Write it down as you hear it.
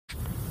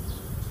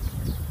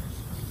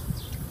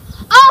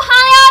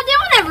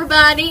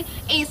everybody,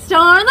 it's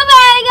Starla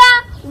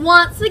Vega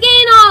once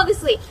again,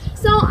 obviously.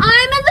 So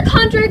I'm in the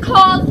country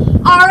called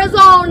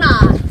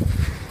Arizona.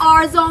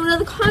 Arizona,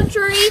 the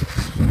country,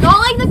 not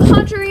like the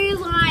country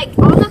like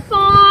on the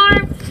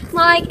farm,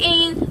 like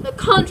in the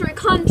country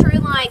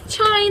like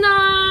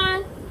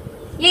China.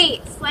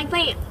 Yes, like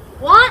that.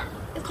 What?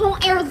 It's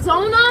called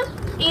Arizona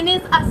and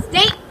it's a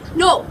state.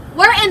 No,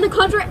 we're in the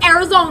country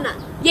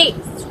Arizona. Yes.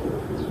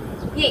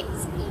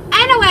 Yes.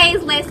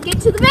 Anyways, let's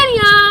get to the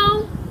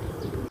video.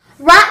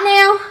 Right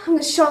now, I'm going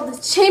to show the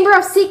Chamber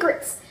of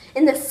Secrets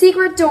in the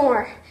secret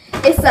door.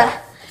 It's a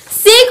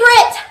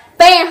secret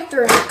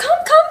bathroom. Come.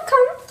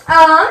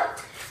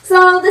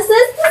 So this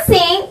is the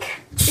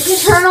sink. You can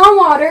turn on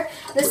water.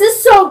 This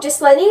is soap,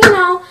 just letting you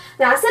know.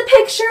 That's a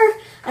picture.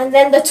 And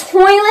then the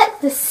toilet,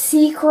 the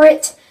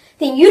secret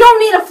thing. You don't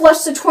need to flush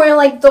the toilet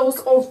like those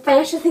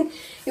old-fashioned things.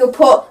 You'll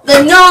put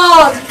the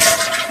knob.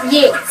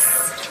 Yes.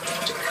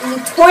 And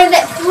the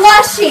toilet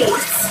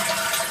flushes.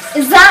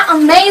 Is that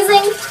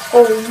amazing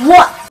or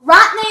what?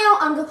 Right now,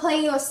 I'm going to play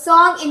you a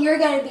song and you're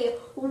going to be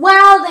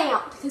wowed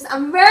out because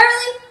I'm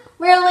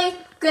really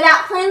good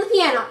at playing the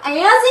piano. As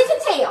you can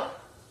tell.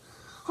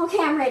 Okay,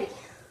 I'm ready.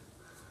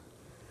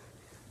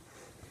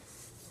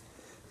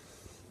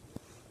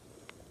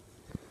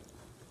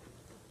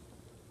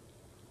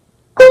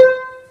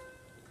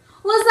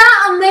 Was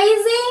that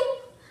amazing?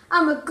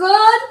 I'm a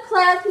good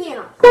player of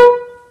piano.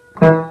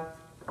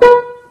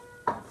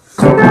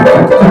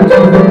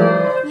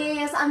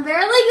 Yes, I'm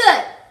very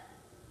good.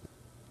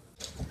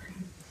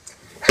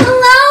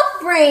 Hello,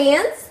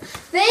 friends.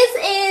 This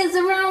is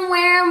the room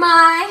where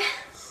my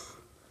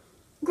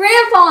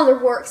grandfather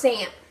works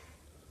in.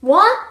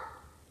 What?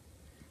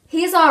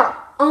 He's our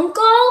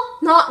uncle,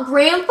 not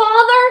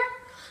grandfather?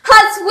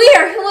 That's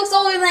weird. He looks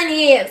older than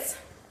he is.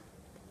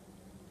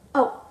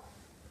 Oh,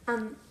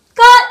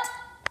 cut.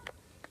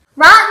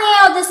 Right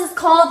now, this is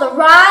called the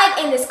ride,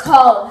 and it's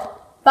called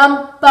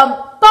bum,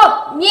 bum,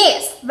 bum.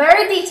 Yes,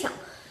 very detailed.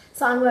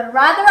 So I'm going to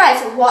ride the ride,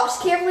 so watch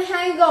carefully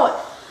how you're going.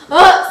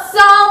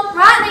 So,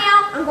 right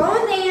now, I'm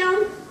going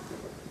down.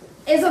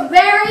 It's a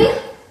very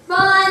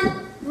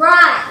fun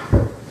ride.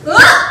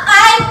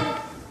 I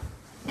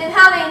am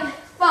having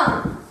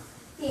fun.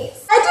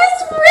 Yes. I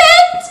just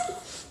ripped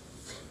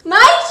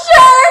my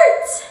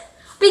shirt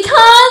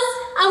because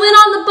I went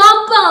on the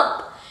bump.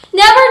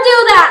 Never do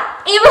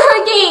that ever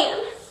again.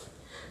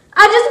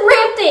 I just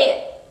ripped it.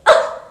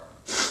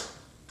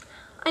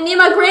 I need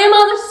my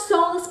grandmother to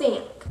sew this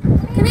back.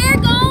 Come here,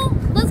 go.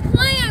 Let's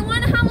play. I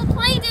want to have a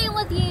play date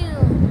with you.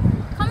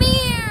 Come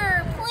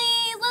here,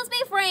 please. Let's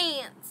be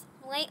friends.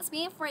 Let's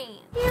be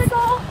friends. Here,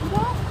 go.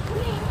 Come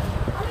here.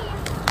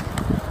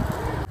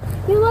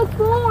 You look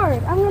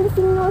bored. I'm going to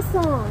sing you a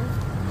song.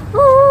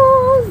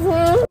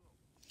 Oh,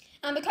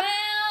 I'm a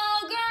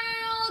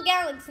cowgirl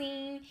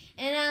galaxy,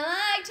 and I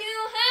like to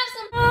have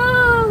some.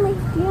 Oh,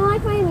 do you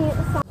like my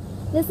music song?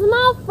 This is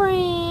my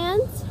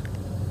friend.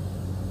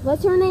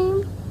 What's your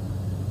name?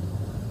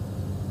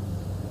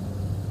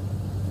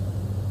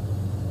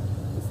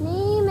 His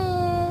name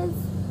is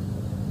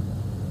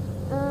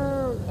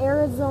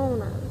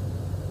Arizona.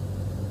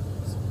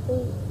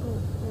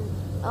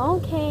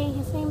 Okay,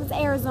 his name is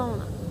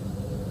Arizona.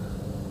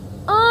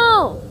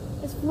 Oh,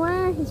 it's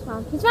where he's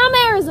from. He's from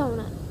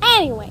Arizona.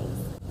 Anyways,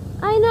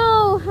 I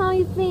know how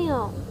you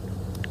feel.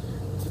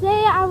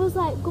 Today I was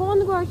like going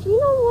to grocery. You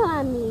know what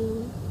I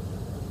mean?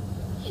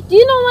 Do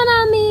you know what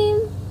I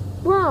mean?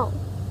 Bro,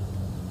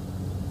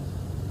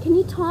 can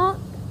you talk?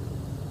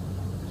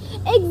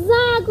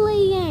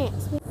 Exactly,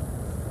 yes.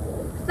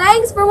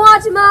 Thanks for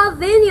watching my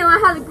video. I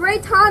had a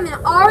great time in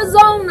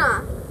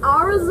Arizona.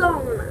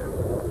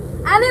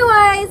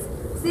 Anyways,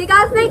 see you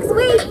guys next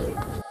week.